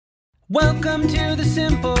Welcome to the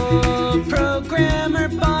Simple Programmer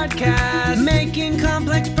Podcast, making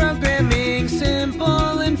complex programming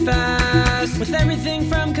simple and fast, with everything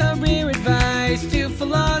from career advice to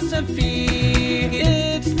philosophy.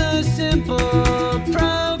 It's the Simple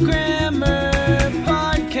Programmer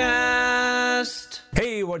Podcast.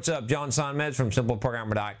 Hey, what's up? John Sonmez from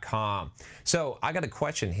SimpleProgrammer.com. So I got a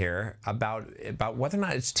question here about whether or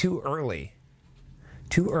not it's too early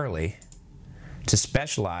to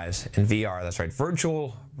specialize in VR. That's right,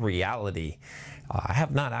 virtual reality. I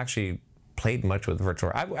have not actually played much with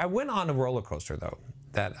virtual. I went on a roller coaster though.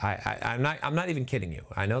 That I'm not even kidding you.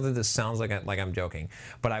 I know that this sounds like I'm joking,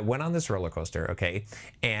 but I went on this roller coaster, okay,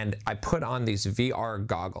 and I put on these VR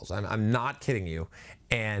goggles. I'm not kidding you,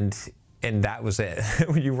 and that was it.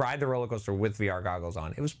 When you ride the roller coaster with VR goggles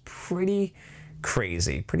on, it was pretty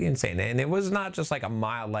crazy, pretty insane. And it was not just like a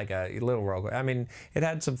mild, like a little roller coaster. I mean, it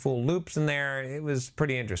had some full loops in there. It was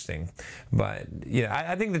pretty interesting. But yeah,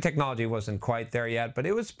 I think the technology wasn't quite there yet, but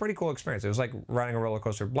it was a pretty cool experience. It was like riding a roller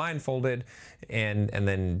coaster blindfolded and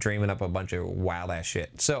then dreaming up a bunch of wild ass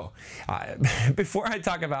shit. So before I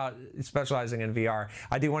talk about specializing in VR,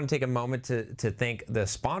 I do want to take a moment to thank the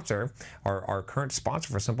sponsor, our current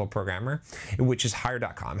sponsor for Simple Programmer, which is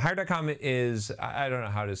Hire.com. Hire.com is, I don't know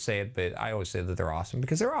how to say it, but I always say that they're awesome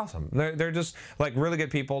because they're awesome. They're just like really good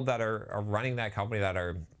people that are running that company, that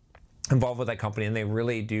are involved with that company, and they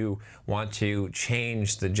really do want to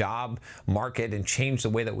change the job market and change the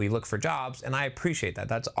way that we look for jobs, and I appreciate that.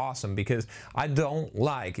 That's awesome because I don't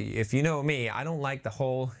like, if you know me, I don't like the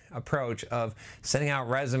whole approach of sending out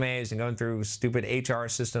resumes and going through stupid HR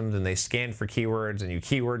systems and they scan for keywords and you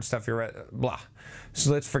keyword stuff your blah.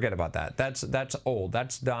 So let's forget about that. That's old.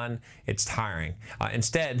 That's done. It's tiring.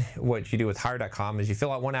 Instead, what you do with Hire.com is you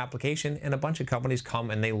fill out one application and a bunch of companies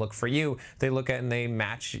come and they look for you. They look at and they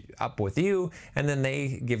match up with you, and then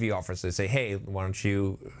they give you offers. They say, hey, why don't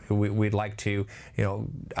you, we'd like to,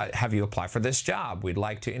 have you apply for this job. We'd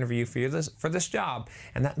like to interview for you for this job.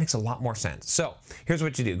 And that makes a lot more sense. So here's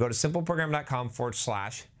what you do. Go to simpleprogrammer.com/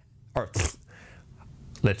 or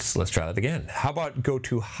Let's try that again. How about go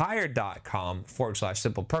to hire.com /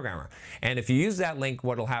 simple programmer. And if you use that link,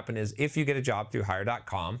 what will happen is if you get a job through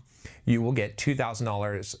hire.com, you will get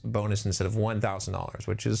 $2,000 bonus instead of $1,000,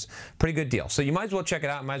 which is a pretty good deal. So you might as well check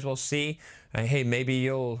it out. Might as well see, hey, maybe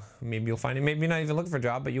you'll find it. Maybe you're not even looking for a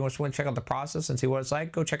job, but you just want to check out the process and see what it's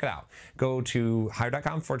like. Go check it out. Go to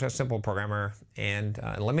hire.com / simple programmer and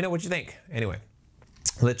let me know what you think. Anyway,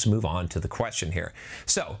 let's move on to the question here.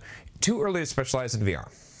 So, too early to specialize in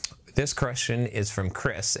VR. This question is from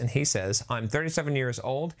Chris, and he says, I'm 37 years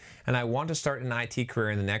old, and I want to start an IT career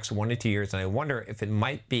in the next 1 to 2 years, and I wonder if it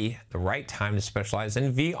might be the right time to specialize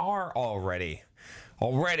in VR already.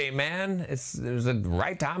 Already, man. There's a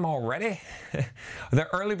right time already. The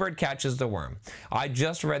early bird catches the worm. I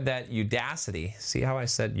just read that Udacity, see how I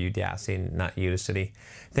said Udacity, not Udacity?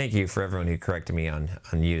 Thank you for everyone who corrected me on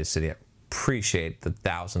Udacity. Appreciate the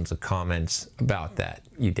thousands of comments about that.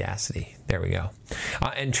 Udacity. There we go.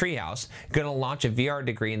 And Treehouse going to launch a VR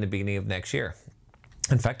degree in the beginning of next year.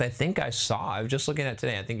 In fact, I think I was just looking at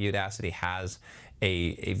today, I think Udacity has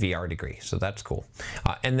a VR degree, so that's cool.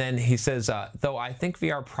 And then he says, though I think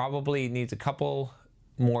VR probably needs a couple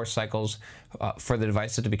more cycles for the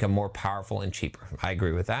devices to become more powerful and cheaper. I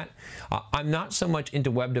agree with that. I'm not so much into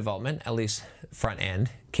web development, at least front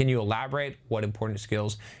end. Can you elaborate what important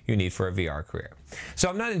skills you need for a VR career? So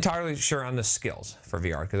I'm not entirely sure on the skills for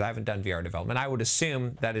VR because I haven't done VR development. I would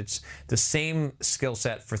assume that it's the same skill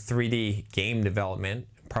set for 3D game development.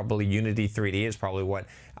 Probably Unity 3D is probably what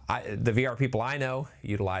the VR people I know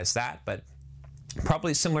utilize that, but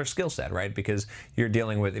probably similar skill set, right? Because you're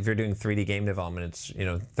dealing with, if you're doing 3D game development, it's,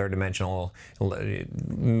 third dimensional,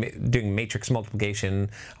 doing matrix multiplication,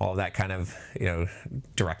 all that kind of,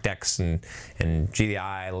 DirectX and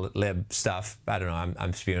GDI, lib stuff. I don't know,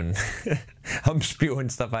 I'm spewing, I'm spewing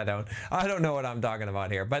stuff I don't know what I'm talking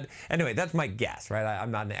about here. But anyway, that's my guess, right?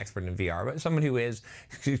 I'm not an expert in VR, but someone who is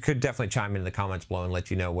could definitely chime in the comments below and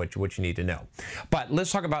let you know what you need to know. But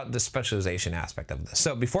let's talk about the specialization aspect of this.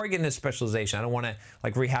 So before I get into specialization, I don't want to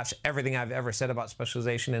rehash everything I've ever said about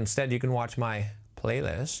specialization. Instead, you can watch my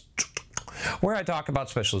playlist where I talk about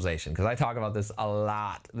specialization, because I talk about this a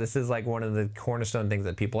lot. This is like one of the cornerstone things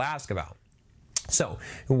that people ask about. So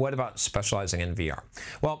what about specializing in VR?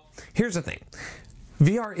 Well, here's the thing.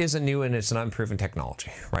 VR is a new and it's an unproven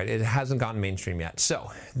technology, right? It hasn't gone mainstream yet.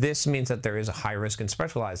 So this means that there is a high risk in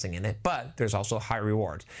specializing in it, but there's also high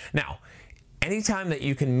rewards. Now, anytime that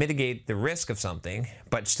you can mitigate the risk of something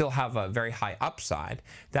but still have a very high upside,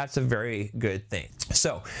 that's a very good thing.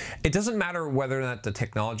 So it doesn't matter whether or not the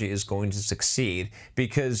technology is going to succeed,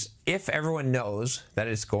 because if everyone knows that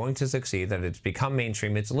it's going to succeed, that it's become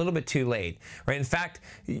mainstream, it's a little bit too late, right? In fact,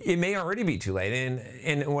 it may already be too late.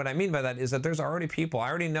 And what I mean by that is that there's already people, I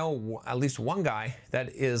already know at least one guy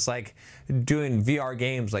that is like doing VR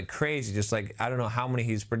games like crazy, just like, I don't know how many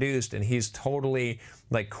he's produced, and he's totally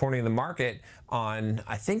like cornering the market on,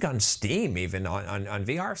 I think on Steam even, on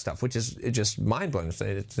VR stuff, which is just mind-blowing.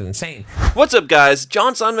 It's insane. What's up guys,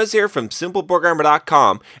 John Sonmez here from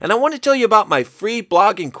SimpleProgrammer.com, and I want to tell you about my free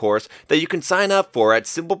blogging course that you can sign up for at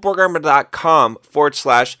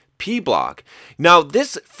SimpleProgrammer.com/pblog. Now,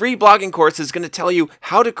 this free blogging course is going to tell you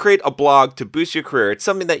how to create a blog to boost your career. It's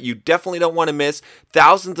something that you definitely don't want to miss.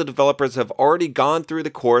 Thousands of developers have already gone through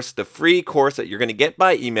the course, the free course that you're going to get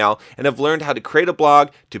by email, and have learned how to create a blog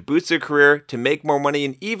to boost their career, to make more money,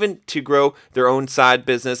 and even to grow their own side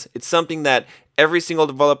business. It's something that every single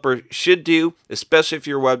developer should do, especially if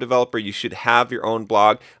you're a web developer. You should have your own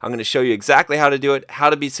blog. I'm going to show you exactly how to do it, how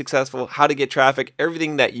to be successful, how to get traffic,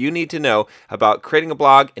 everything that you need to know about creating a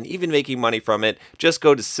blog and even making money from it. Just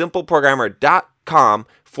go to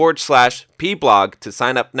simpleprogrammer.com/pblog to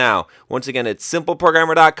sign up now. Once again, it's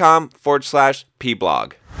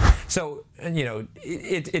simpleprogrammer.com/pblog. So, you know,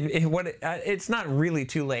 it's not really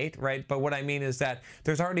too late, right? But what I mean is that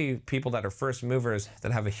there's already people that are first movers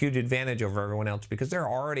that have a huge advantage over everyone else because they're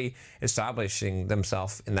already establishing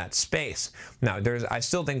themselves in that space. Now, I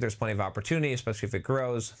still think there's plenty of opportunity, especially if it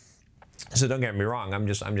grows. So don't get me wrong, I'm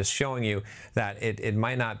just showing you that it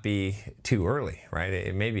might not be too early, right?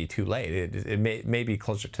 It may be too late. It may be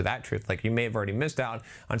closer to that truth. Like, you may have already missed out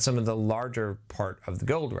on some of the larger part of the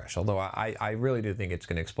gold rush, although I really do think it's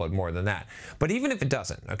going to explode more than that. But even if it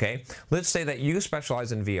doesn't, okay, let's say that you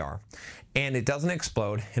specialize in VR and it doesn't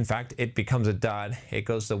explode. In fact, it becomes a dud. It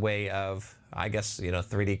goes the way of, I guess, you know,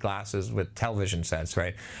 3D glasses with television sets,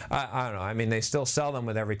 right? I don't know. I mean, they still sell them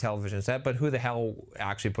with every television set, but who the hell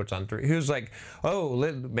actually puts on who's like, oh,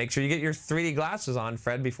 make sure you get your 3D glasses on,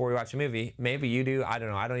 Fred, before we watch a movie. Maybe you do. I don't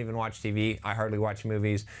know. I don't even watch TV. I hardly watch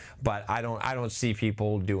movies, but I don't see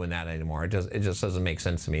people doing that anymore. It just doesn't make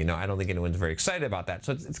sense to me. No, I don't think anyone's very excited about that.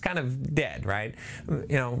 So it's kind of dead, right?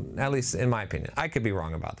 You know, at least in my opinion. I could be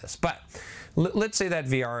wrong about this, but let's say that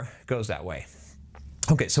VR goes that way.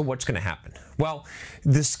 Okay, so what's going to happen? Well,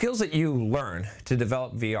 the skills that you learn to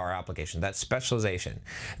develop VR applications, that specialization,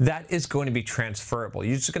 that is going to be transferable.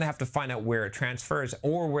 You're just going to have to find out where it transfers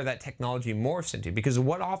or where that technology morphs into. Because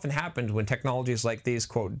what often happens when technologies like these,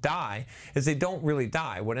 quote, die, is they don't really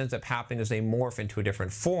die. What ends up happening is they morph into a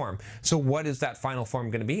different form. So what is that final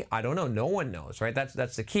form going to be? I don't know. No one knows, right?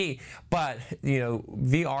 That's the key. But, you know,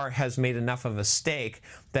 VR has made enough of a stake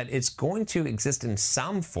that it's going to exist in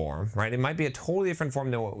some form, right? It might be a totally different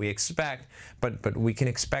form than what we expect, but we can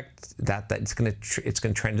expect that it's going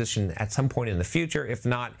to transition at some point in the future, if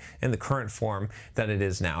not in the current form that it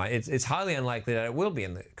is now. It's highly unlikely that it will be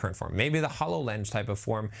in the current form. Maybe the HoloLens type of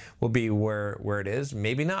form will be where it is.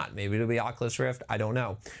 Maybe not. Maybe it'll be Oculus Rift. I don't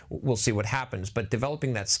know. We'll see what happens. But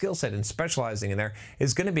developing that skill set and specializing in there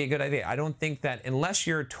is going to be a good idea. I don't think that unless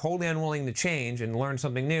you're totally unwilling to change and learn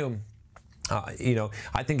something new, you know,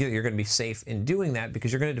 I think that you're going to be safe in doing that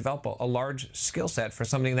because you're going to develop a large skill set for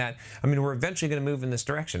something that, I mean, we're eventually going to move in this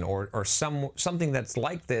direction, or something that's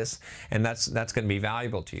like this, and that's going to be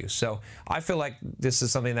valuable to you. So I feel like this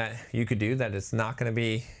is something that you could do, that it's not going to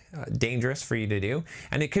be dangerous for you to do,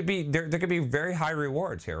 and it could be there could be very high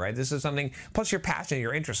rewards here, right? This is something, plus you're passionate,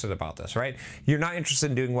 you're interested about this, right? You're not interested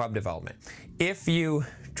in doing web development. If you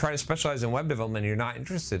try to specialize in web development and you're not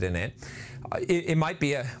interested in it, it might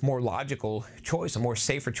be a more logical choice, a more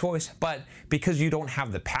safer choice, but because you don't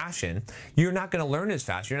have the passion, you're not going to learn as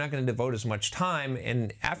fast, you're not going to devote as much time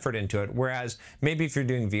and effort into it. Whereas maybe if you're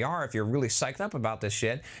doing VR, if you're really psyched up about this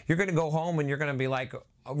shit, you're going to go home and you're going to be like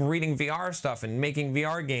reading VR stuff and making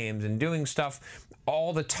VR games and doing stuff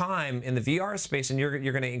all the time in the VR space, and you're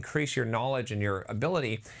going to increase your knowledge and your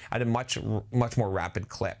ability at a much more rapid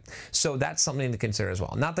clip. So that's something to consider as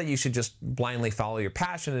well. Not that you should just blindly follow your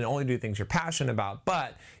passion and only do things you're passionate about,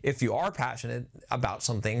 but if you are passionate about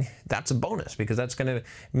something, that's a bonus, because that's going to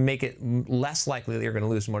make it less likely that you're going to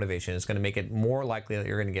lose motivation. It's going to make it more likely that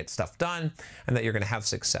you're going to get stuff done and that you're going to have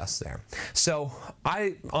success there. So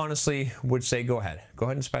I honestly would say go ahead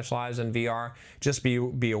ahead and specialize in VR. Just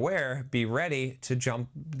be aware, be ready to jump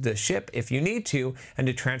the ship if you need to, and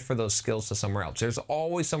to transfer those skills to somewhere else. There's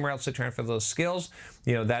always somewhere else to transfer those skills.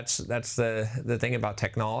 You know, that's the thing about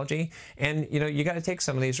technology. And you know, you got to take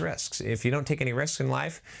some of these risks. If you don't take any risks in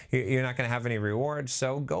life, you're not going to have any rewards.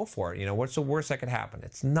 So go for it. You know, what's the worst that could happen?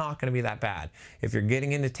 It's not going to be that bad. If you're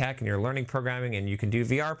getting into tech and you're learning programming and you can do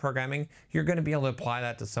VR programming, you're going to be able to apply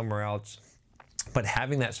that to somewhere else. But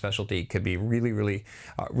having that specialty could be really, really,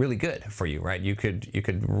 really good for you, right? You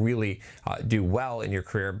could really do well in your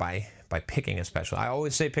career by picking a specialty. I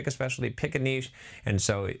always say pick a specialty, pick a niche, and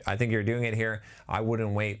so I think you're doing it here. I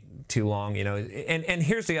wouldn't wait too long, you know. And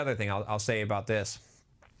here's the other thing I'll say about this.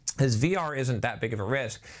 Is VR isn't that big of a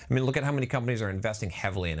risk. I mean, look at how many companies are investing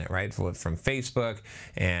heavily in it, right? From Facebook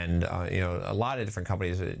and you know, a lot of different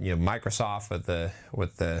companies. You know, Microsoft with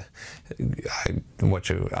the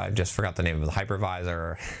I just forgot the name of the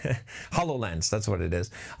hypervisor, HoloLens. That's what it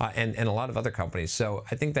is, and a lot of other companies. So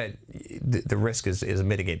I think that the risk is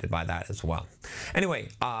mitigated by that as well. Anyway,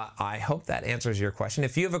 I hope that answers your question.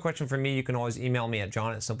 If you have a question for me, you can always email me at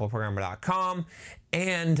john@simpleprogrammer.com.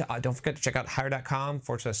 And don't forget to check out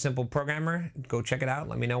hire.com/simpleprogrammer. Go check it out.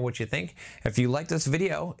 Let me know what you think. If you like this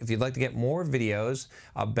video, if you'd like to get more videos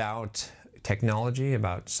about technology,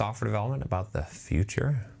 about software development, about the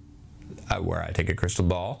future, where I take a crystal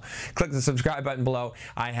ball, click the subscribe button below.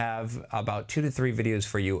 I have about 2 to 3 videos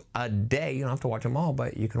for you a day. You don't have to watch them all,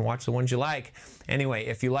 but you can watch the ones you like. Anyway,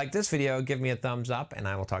 if you like this video, give me a thumbs up, and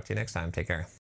I will talk to you next time. Take care.